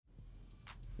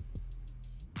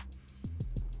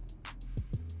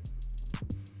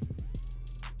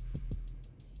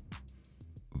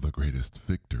greatest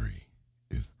victory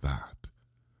is that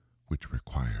which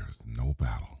requires no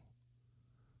battle.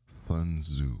 Sun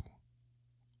Tzu,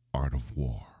 Art of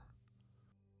War.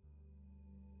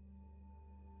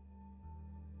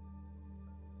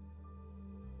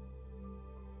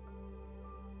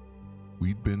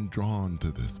 We'd been drawn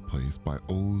to this place by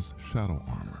O's shadow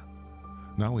armor.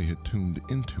 Now we had tuned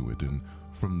into it, and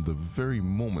from the very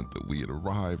moment that we had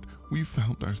arrived, we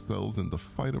found ourselves in the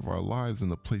fight of our lives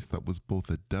in a place that was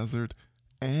both a desert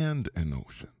and an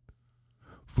ocean.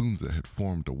 Funza had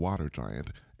formed a water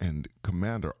giant, and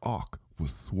Commander Auk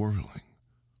was swirling,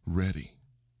 ready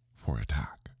for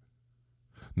attack.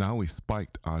 Now we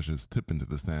spiked Aja's tip into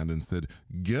the sand and said,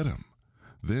 "Get him!"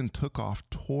 then took off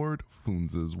toward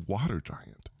Funza's water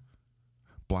giant.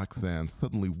 Black sand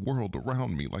suddenly whirled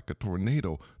around me like a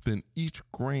tornado, then each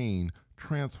grain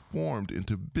transformed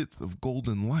into bits of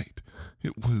golden light.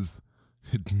 It was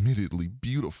admittedly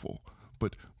beautiful,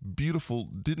 but beautiful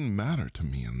didn't matter to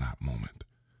me in that moment.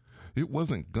 It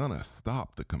wasn't gonna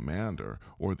stop the commander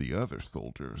or the other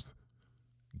soldiers.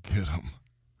 Get him.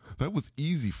 That was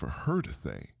easy for her to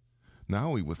say.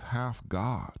 Now he was half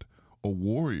god, a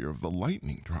warrior of the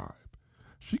lightning tribe.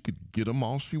 She could get him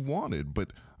all she wanted,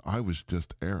 but I was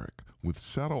just Eric, with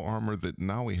shadow armor that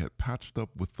Naui had patched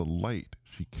up with the light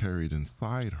she carried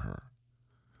inside her.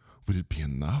 Would it be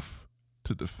enough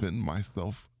to defend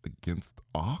myself against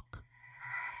Auk?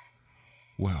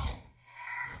 Well,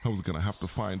 I was gonna have to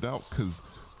find out,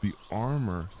 because the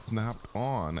armor snapped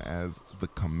on as the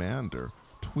commander,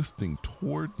 twisting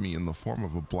toward me in the form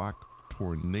of a black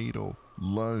tornado,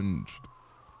 lunged.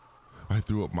 I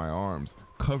threw up my arms,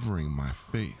 covering my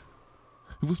face.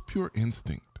 It was pure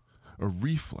instinct, a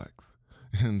reflex,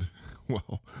 and,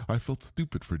 well, I felt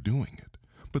stupid for doing it.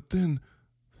 But then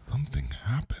something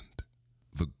happened.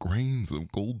 The grains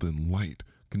of golden light,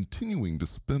 continuing to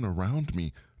spin around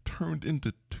me, turned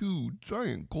into two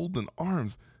giant golden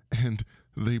arms, and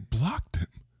they blocked him.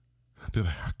 Did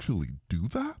I actually do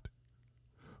that?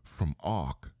 From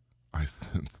Auk, I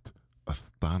sensed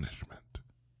astonishment,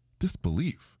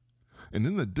 disbelief, and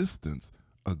in the distance,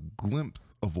 a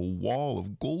glimpse of a wall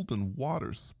of golden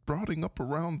water sprouting up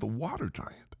around the water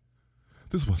giant.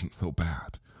 This wasn't so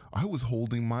bad. I was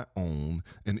holding my own,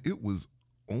 and it was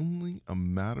only a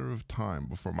matter of time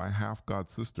before my half-god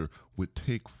sister would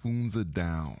take Funza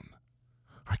down.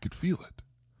 I could feel it.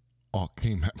 Auk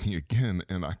came at me again,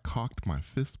 and I cocked my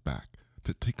fist back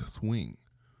to take a swing.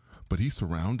 But he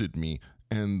surrounded me,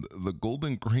 and the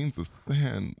golden grains of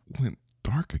sand went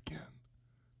dark again.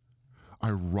 I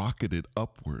rocketed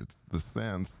upwards, the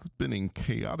sand spinning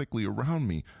chaotically around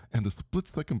me, and a split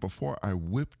second before I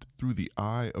whipped through the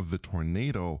eye of the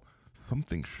tornado,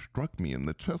 something struck me in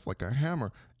the chest like a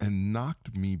hammer and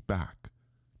knocked me back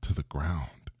to the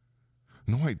ground.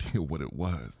 No idea what it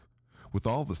was. With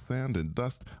all the sand and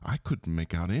dust, I couldn't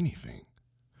make out anything.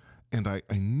 And I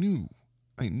knew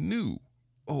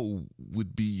O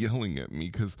would be yelling at me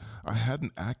because I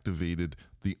hadn't activated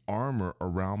the armor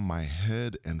around my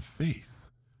head and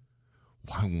face.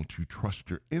 "Why won't you trust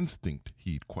your instinct?"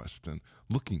 he'd question,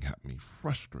 looking at me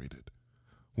frustrated.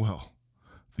 Well,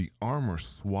 the armor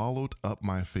swallowed up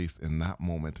my face in that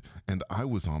moment, and I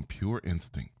was on pure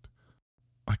instinct.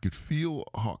 I could feel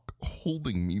Auk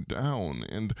holding me down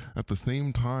and at the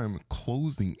same time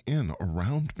closing in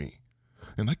around me.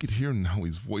 And I could hear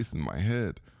Naui's voice in my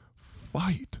head.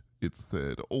 "Fight," it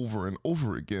said over and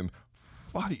over again.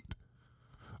 "Fight."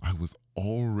 I was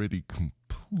already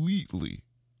completely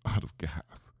out of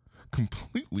gas,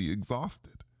 completely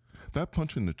exhausted. That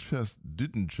punch in the chest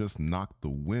didn't just knock the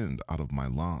wind out of my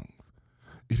lungs.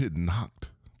 It had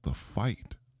knocked the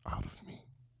fight out of me.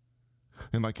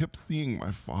 And I kept seeing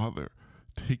my father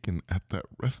taken at that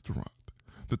restaurant,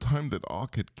 the time that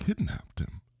Auk had kidnapped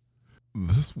him.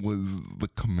 This was the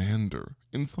commander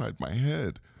inside my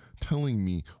head, telling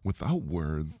me without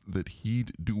words that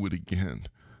he'd do it again,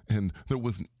 and there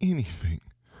wasn't anything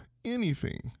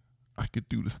I could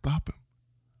do to stop him.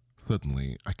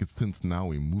 Suddenly, I could sense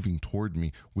Naui moving toward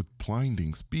me with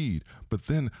blinding speed, but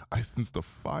then I sensed a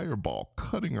fireball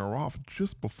cutting her off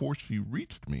just before she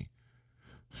reached me.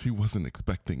 She wasn't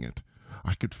expecting it.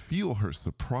 I could feel her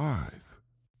surprise,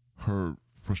 her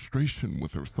frustration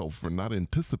with herself for not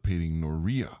anticipating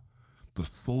Noria, the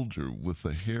soldier with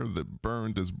the hair that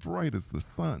burned as bright as the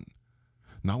sun.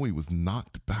 Naui was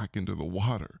knocked back into the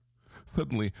water.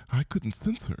 Suddenly, I couldn't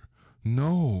sense her.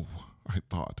 No, I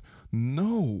thought.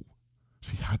 No.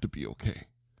 She had to be okay.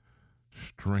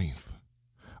 Strength.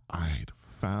 I'd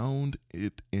found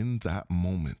it in that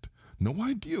moment. No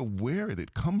idea where it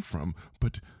had come from,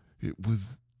 but it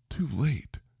was too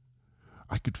late.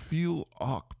 I could feel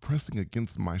Auk pressing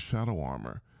against my shadow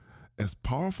armor. As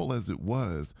powerful as it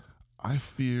was, I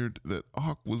feared that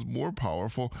Auk was more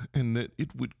powerful and that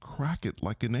it would crack it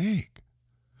like an egg.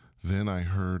 Then I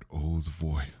heard O's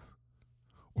voice.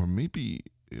 Or maybe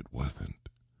it wasn't.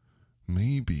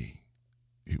 Maybe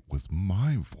it was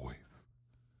my voice.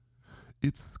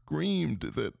 It screamed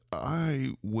that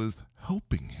I was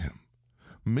helping him,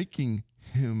 making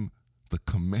him, the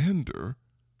commander,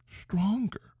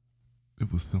 stronger.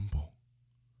 It was simple.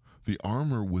 The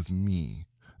armor was me,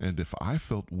 and if I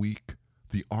felt weak,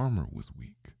 the armor was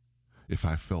weak. If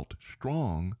I felt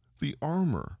strong, the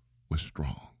armor was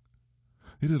strong.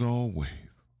 It had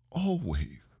always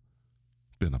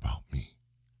been about me.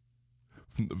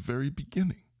 From the very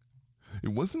beginning. It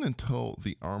wasn't until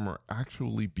the armor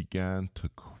actually began to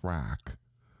crack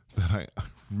that I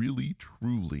really,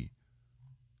 truly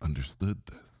understood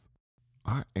this.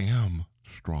 I am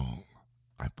strong,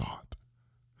 I thought.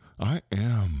 I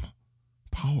am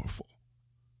powerful.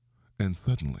 And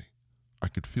suddenly, I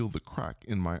could feel the crack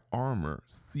in my armor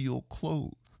seal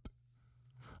closed.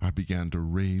 I began to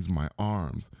raise my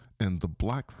arms, and the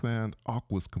black sand Auk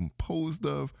was composed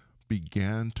of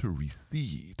began to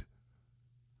recede.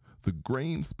 The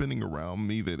grain spinning around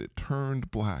me that it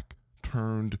turned black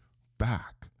turned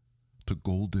back to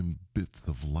golden bits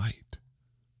of light.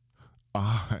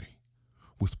 I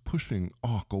was pushing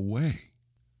Auk away.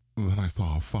 Then I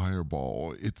saw a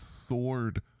fireball. It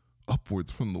soared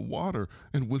upwards from the water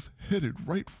and was headed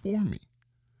right for me.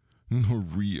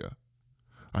 Noria.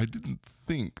 I didn't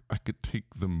think I could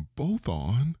take them both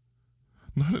on.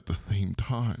 Not at the same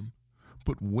time.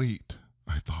 But wait,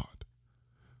 I thought.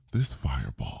 This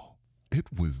fireball, it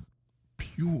was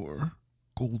pure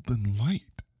golden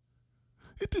light.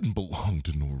 It didn't belong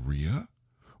to Noria,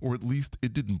 or at least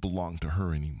it didn't belong to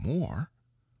her anymore.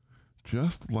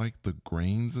 Just like the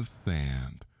grains of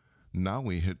sand,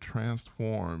 Naui had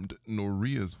transformed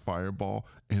Noria's fireball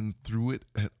and threw it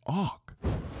at Auk.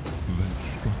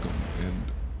 That struck him,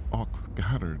 and Auk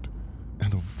scattered,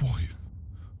 and a voice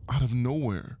out of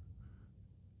nowhere,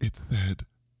 it said,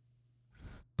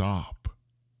 "Stop."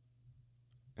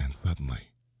 And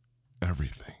suddenly,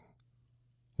 everything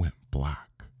went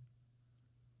black.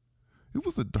 It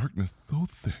was a darkness so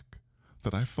thick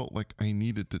that I felt like I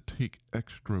needed to take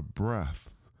extra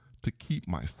breaths to keep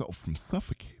myself from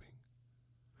suffocating.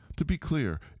 To be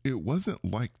clear, it wasn't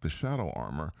like the shadow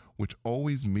armor, which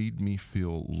always made me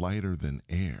feel lighter than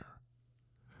air.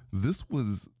 This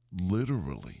was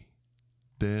literally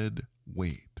dead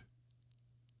weight.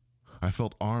 I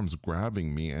felt arms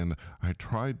grabbing me, and I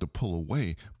tried to pull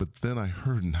away, but then I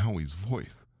heard Naui's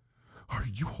voice. "Are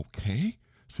you okay?"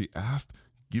 she asked,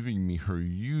 giving me her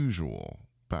usual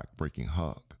back-breaking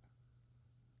hug.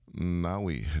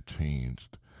 Naui had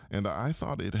changed, and I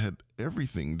thought it had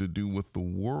everything to do with the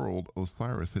world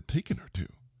Osiris had taken her to.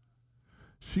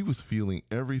 She was feeling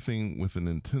everything with an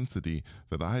intensity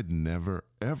that I'd never,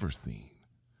 ever seen.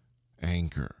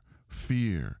 Anger,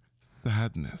 fear,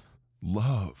 sadness,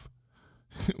 love.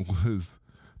 It was,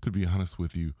 to be honest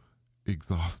with you,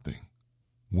 exhausting.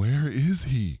 "Where is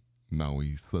he?"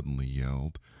 Naui suddenly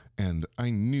yelled, and I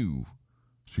knew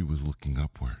she was looking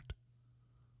upward.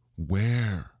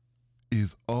 "Where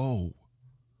is O?"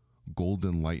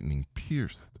 Golden lightning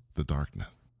pierced the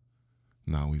darkness.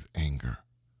 Naui's anger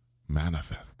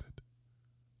manifested.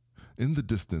 In the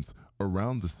distance,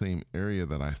 around the same area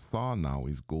that I saw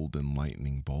Naui's golden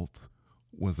lightning bolts,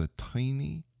 was a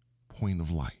tiny point of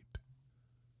light.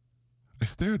 I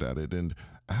stared at it and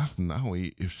asked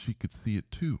Naui if she could see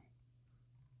it too.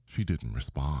 She didn't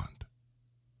respond.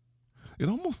 It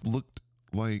almost looked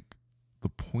like the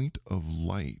point of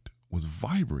light was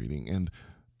vibrating, and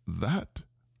that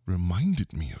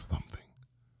reminded me of something.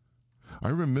 I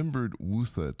remembered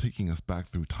Wusa taking us back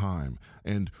through time,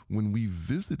 and when we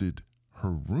visited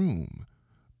her room,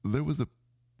 there was a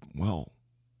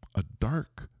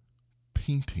dark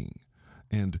painting,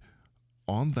 and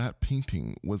on that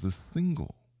painting was a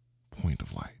single point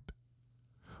of light.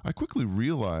 I quickly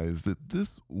realized that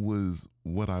this was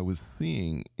what I was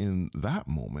seeing in that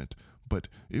moment, but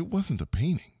it wasn't a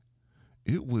painting.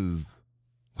 It was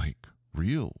like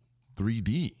real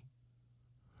 3D.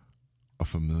 A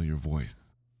familiar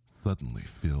voice suddenly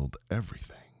filled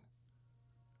everything.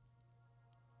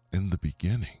 In the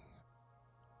beginning,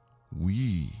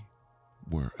 we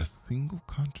were a single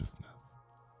consciousness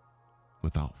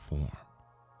without form.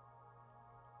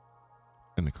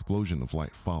 An explosion of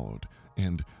light followed,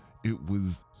 and it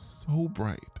was so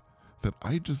bright that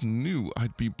I just knew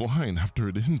I'd be blind after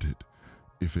it ended,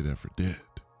 if it ever did.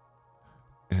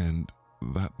 And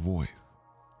that voice,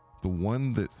 the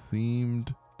one that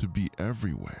seemed to be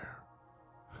everywhere,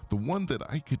 the one that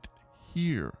I could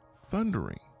hear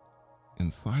thundering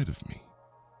inside of me.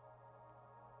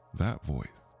 That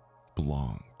voice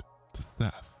belonged to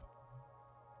Seth.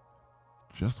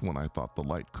 Just when I thought the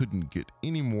light couldn't get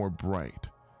any more bright,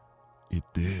 it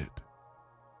did.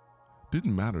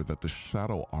 Didn't matter that the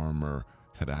shadow armor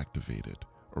had activated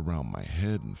around my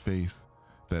head and face,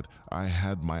 that I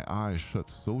had my eyes shut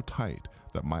so tight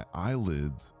that my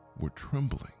eyelids were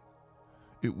trembling.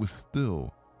 It was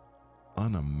still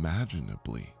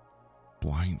unimaginably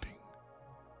blinding.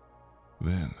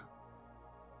 Then,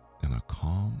 in a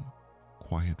calm,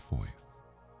 quiet voice,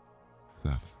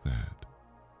 Seth said,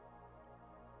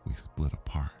 "We split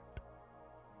apart.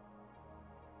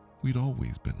 We'd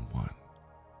always been one,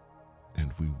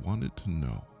 and we wanted to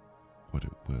know what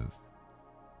it was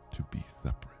to be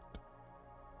separate,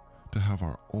 to have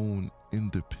our own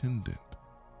independent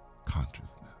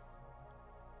consciousness."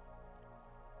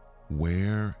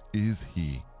 "Where is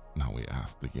he?" Naui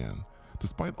asked again.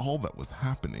 Despite all that was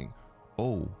happening,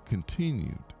 O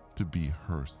continued to be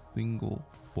her single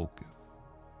focus.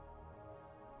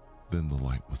 Then the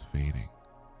light was fading,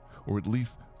 or at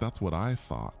least that's what I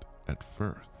thought at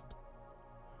first.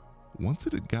 Once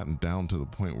it had gotten down to the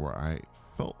point where I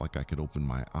felt like I could open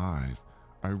my eyes,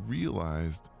 I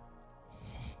realized,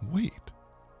 wait,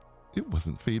 it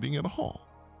wasn't fading at all.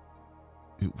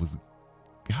 It was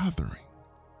gathering,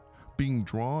 being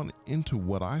drawn into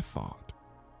what I thought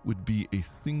would be a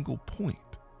single point.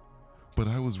 But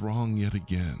I was wrong yet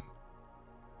again.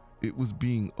 It was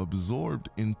being absorbed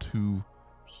into...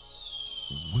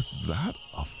 Was that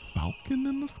a falcon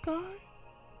in the sky?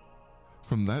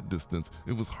 From that distance,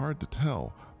 it was hard to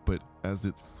tell, but as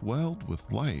it swelled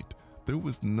with light, there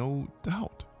was no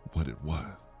doubt what it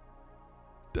was.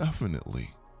 Definitely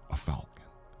a falcon.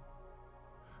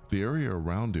 The area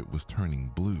around it was turning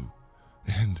blue,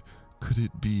 and could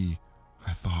it be,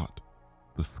 I thought,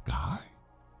 the sky?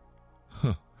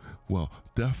 Well,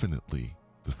 definitely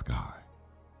the sky.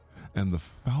 And the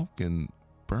falcon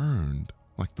burned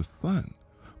like the sun,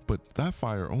 but that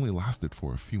fire only lasted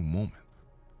for a few moments.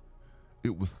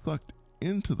 It was sucked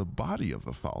into the body of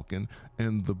the falcon,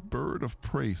 and the bird of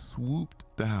prey swooped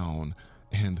down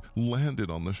and landed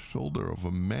on the shoulder of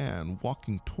a man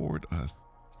walking toward us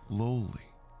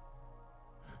slowly.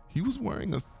 He was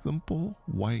wearing a simple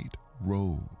white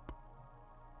robe.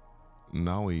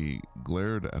 Naui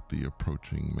glared at the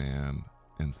approaching man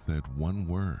and said one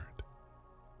word: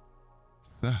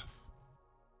 "Seth."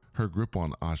 Her grip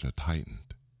on Aja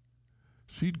tightened.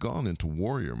 She'd gone into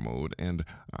warrior mode, and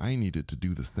I needed to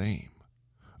do the same.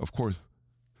 Of course,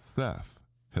 Seth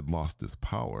had lost his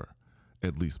power,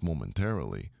 at least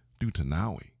momentarily, due to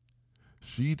Naui.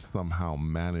 She'd somehow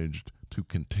managed to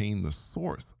contain the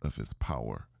source of his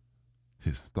power,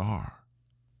 his star.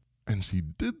 And she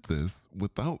did this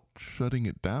without shutting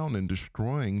it down and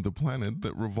destroying the planet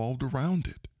that revolved around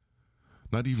it.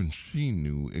 Not even she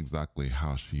knew exactly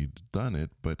how she'd done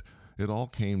it, but it all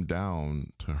came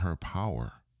down to her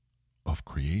power of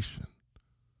creation.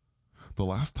 The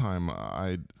last time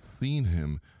I'd seen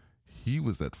him, he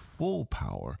was at full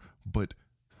power, but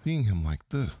seeing him like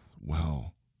this,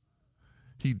 well,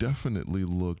 he definitely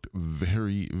looked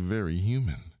very, very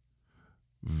human,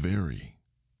 very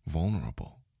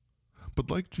vulnerable. But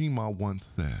like Jima once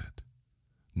said,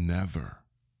 never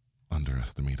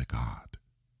underestimate a god.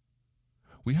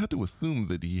 We had to assume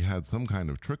that he had some kind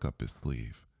of trick up his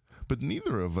sleeve, but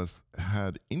neither of us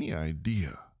had any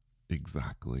idea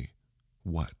exactly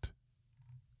what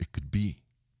it could be.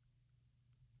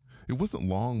 It wasn't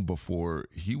long before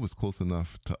he was close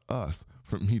enough to us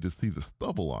for me to see the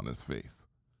stubble on his face.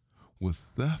 Was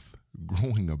Seth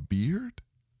growing a beard?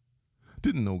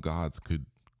 Didn't know gods could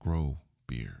grow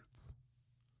beards.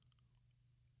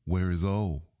 "Where is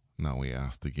O?" Naui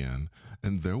asked again,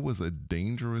 and there was a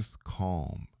dangerous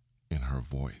calm in her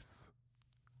voice.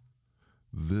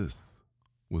 This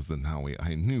was the Naui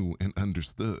I knew and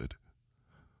understood.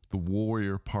 The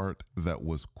warrior part that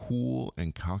was cool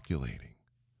and calculating.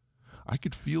 I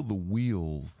could feel the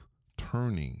wheels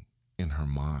turning in her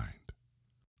mind.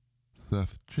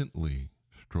 Seth gently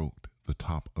stroked the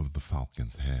top of the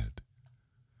falcon's head.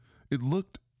 It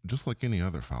looked just like any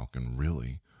other falcon,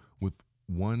 really, with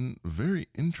one very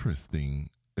interesting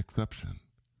exception.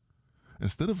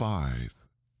 Instead of eyes,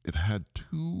 it had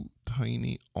two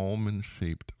tiny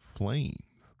almond-shaped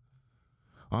flames.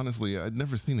 Honestly, I'd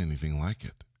never seen anything like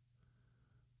it.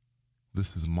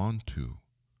 "This is Montu,"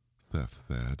 Seth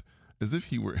said, as if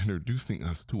he were introducing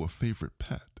us to a favorite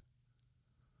pet.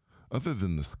 Other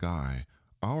than the sky,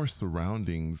 our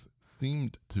surroundings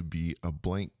seemed to be a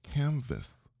blank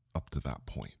canvas up to that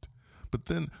point. But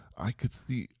then I could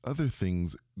see other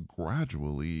things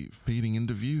gradually fading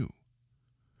into view.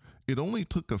 It only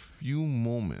took a few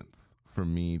moments for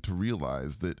me to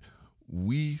realize that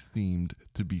we seemed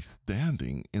to be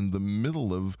standing in the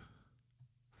middle of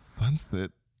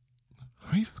Sunset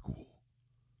High School.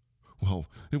 Well,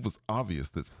 it was obvious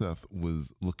that Seth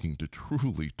was looking to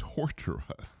truly torture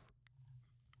us.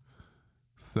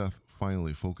 Seth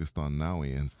finally focused on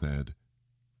Naui and said,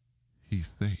 "He's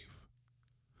safe."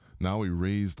 Naui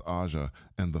raised Aja,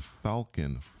 and the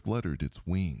falcon fluttered its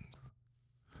wings.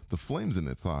 The flames in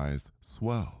its eyes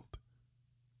swelled.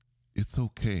 "It's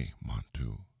okay,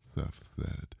 Mantu," Seth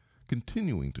said,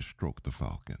 continuing to stroke the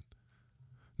falcon.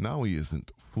 "Naui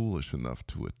isn't foolish enough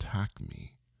to attack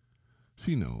me.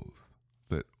 She knows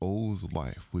that O's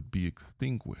life would be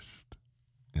extinguished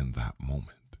in that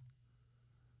moment."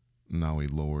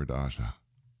 Naui lowered Aja.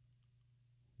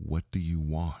 "What do you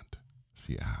want?"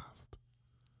 she asked.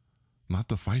 "Not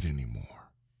to fight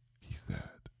anymore," he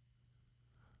said.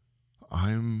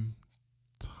 "I'm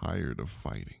tired of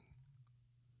fighting.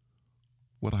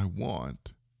 What I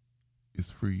want is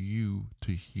for you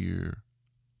to hear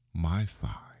my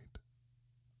side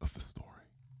of the story."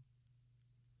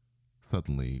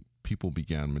 Suddenly, people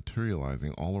began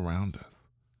materializing all around us.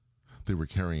 They were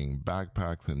carrying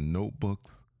backpacks and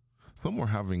notebooks. Some were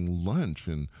having lunch,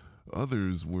 and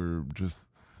others were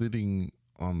just sitting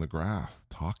on the grass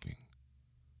talking.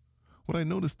 What I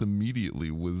noticed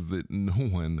immediately was that no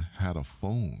one had a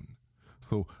phone.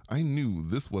 So I knew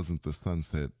this wasn't the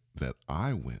sunset that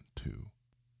I went to.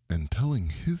 And telling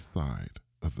his side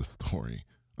of the story,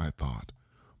 I thought,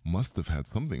 must have had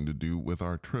something to do with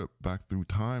our trip back through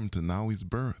time to Naui's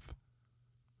birth.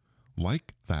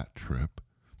 Like that trip,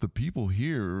 the people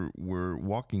here were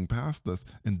walking past us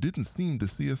and didn't seem to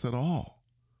see us at all,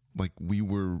 like we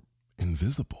were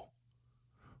invisible.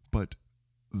 But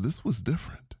this was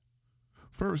different.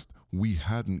 First, we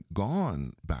hadn't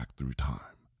gone back through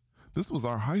time. This was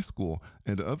our high school,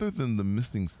 and other than the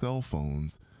missing cell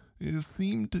phones, it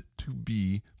seemed to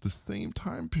be the same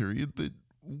time period that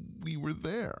we were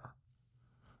there.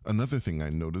 Another thing I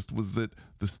noticed was that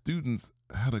the students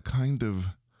had a kind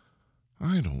of,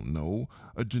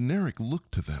 a generic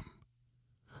look to them.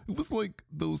 It was like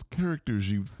those characters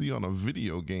you'd see on a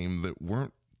video game that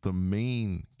weren't the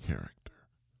main character.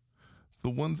 The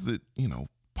ones that,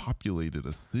 populated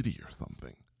a city or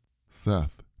something.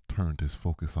 Seth turned his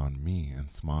focus on me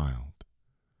and smiled.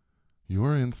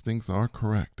 "Your instincts are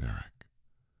correct, Eric.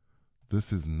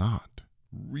 This is not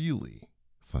really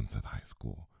Sunset High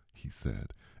School," he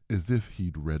said, as if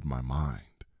he'd read my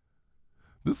mind.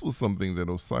 This was something that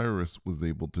Osiris was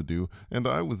able to do, and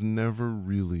I was never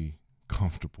really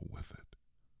comfortable with it.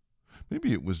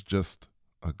 Maybe it was just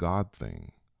a God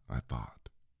thing, I thought.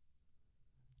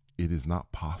 It is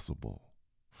not possible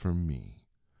for me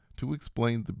to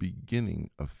explain the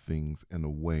beginning of things in a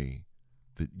way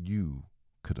that you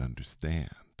could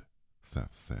understand,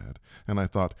 Seth said. And I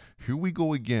thought, here we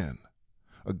go again.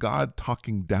 A God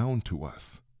talking down to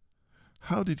us.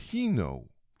 How did he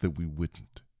know that we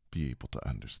wouldn't be able to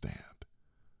understand?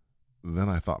 Then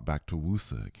I thought back to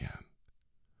Wusa again.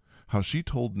 How she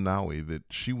told Naui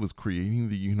that she was creating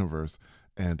the universe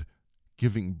and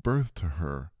giving birth to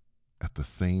her at the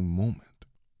same moment.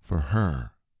 For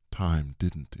her, time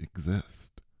didn't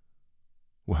exist.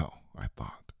 Well, I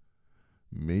thought,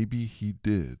 maybe he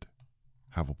did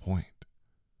have a point.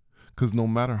 'Cause no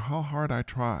matter how hard I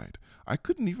tried, I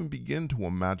couldn't even begin to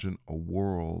imagine a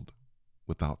world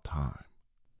without time.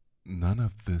 "None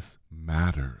of this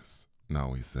matters,"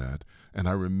 Naui said, and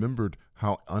I remembered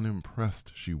how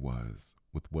unimpressed she was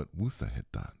with what Wusa had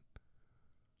done.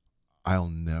 "I'll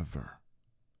never,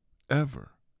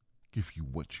 ever give you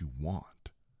what you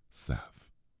want, Seth."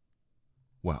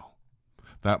 Well,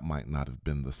 that might not have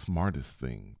been the smartest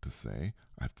thing to say,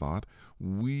 I thought.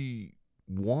 We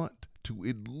want to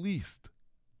at least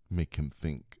make him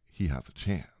think he has a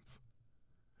chance.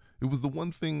 It was the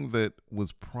one thing that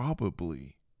was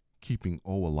probably keeping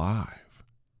O alive.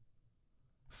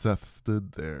 Seth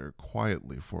stood there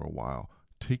quietly for a while,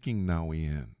 taking Naui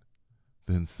in,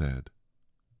 then said,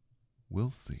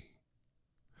 "We'll see."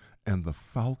 And the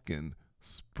falcon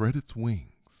spread its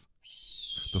wings.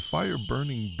 The fire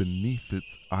burning beneath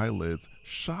its eyelids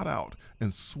shot out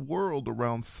and swirled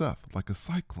around Seth like a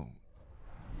cyclone.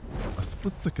 A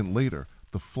split second later,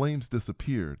 the flames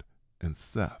disappeared and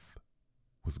Seth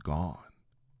was gone.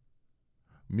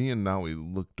 Me and Naui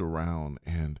looked around,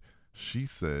 and she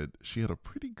said she had a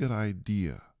pretty good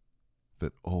idea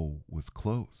that O was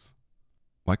close.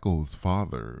 Like O's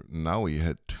father, Naui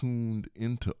had tuned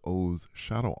into O's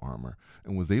shadow armor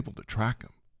and was able to track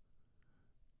him.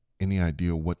 Any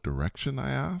idea what direction?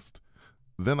 I asked.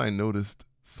 Then I noticed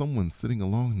someone sitting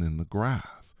alone in the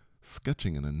grass,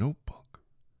 sketching in a notebook.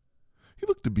 He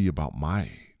looked to be about my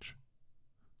age.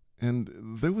 And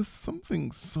there was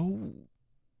something so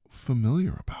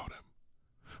familiar about him,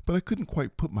 but I couldn't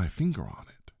quite put my finger on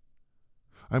it.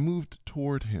 I moved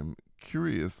toward him,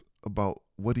 curious about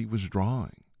what he was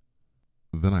drawing.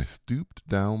 Then I stooped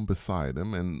down beside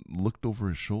him and looked over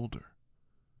his shoulder.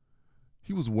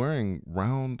 He was wearing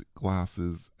round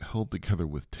glasses held together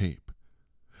with tape.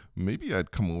 Maybe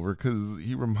I'd come over because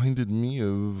he reminded me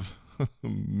of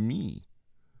me.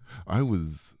 I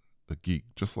was a geek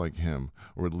just like him,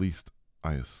 or at least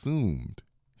I assumed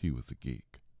he was a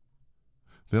geek.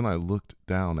 Then I looked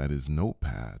down at his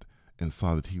notepad and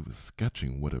saw that he was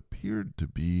sketching what appeared to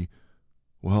be,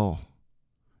 well,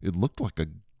 it looked like a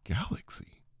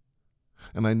galaxy.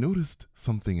 And I noticed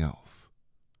something else.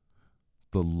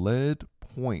 The lead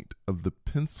point of the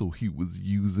pencil he was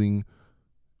using,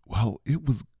 well, it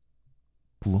was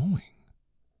glowing.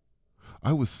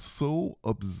 I was so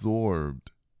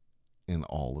absorbed in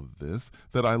all of this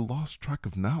that I lost track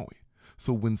of Naui.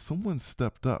 So when someone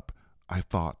stepped up, I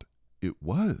thought it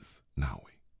was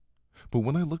Naui. But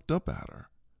when I looked up at her,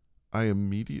 I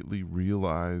immediately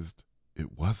realized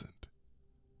it wasn't.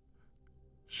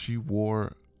 She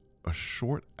wore a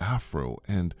short afro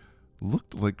and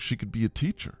looked like she could be a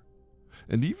teacher.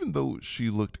 And even though she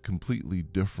looked completely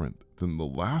different than the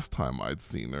last time I'd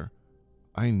seen her,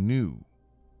 I knew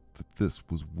that this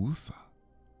was Wusa.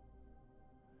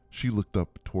 She looked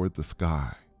up toward the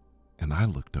sky, and I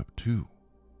looked up too.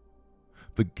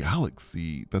 The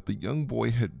galaxy that the young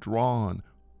boy had drawn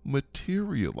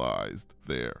materialized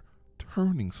there,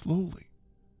 turning slowly.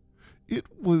 It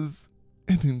was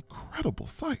an incredible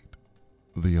sight.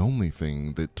 The only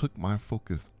thing that took my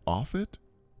focus off it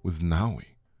was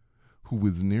Naui, who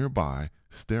was nearby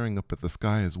staring up at the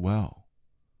sky as well.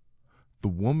 The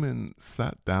woman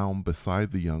sat down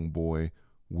beside the young boy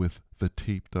with the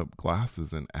taped up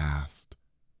glasses and asked,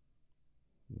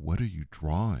 "What are you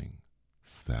drawing,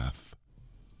 Seth?"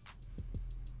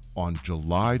 On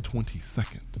July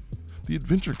 22nd, the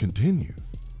adventure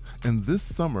continues, and this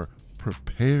summer,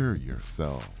 prepare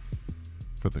yourselves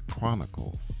for the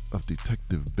Chronicles of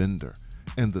Detective Bender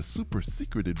and the super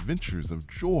secret adventures of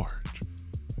George.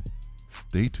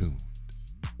 Stay tuned.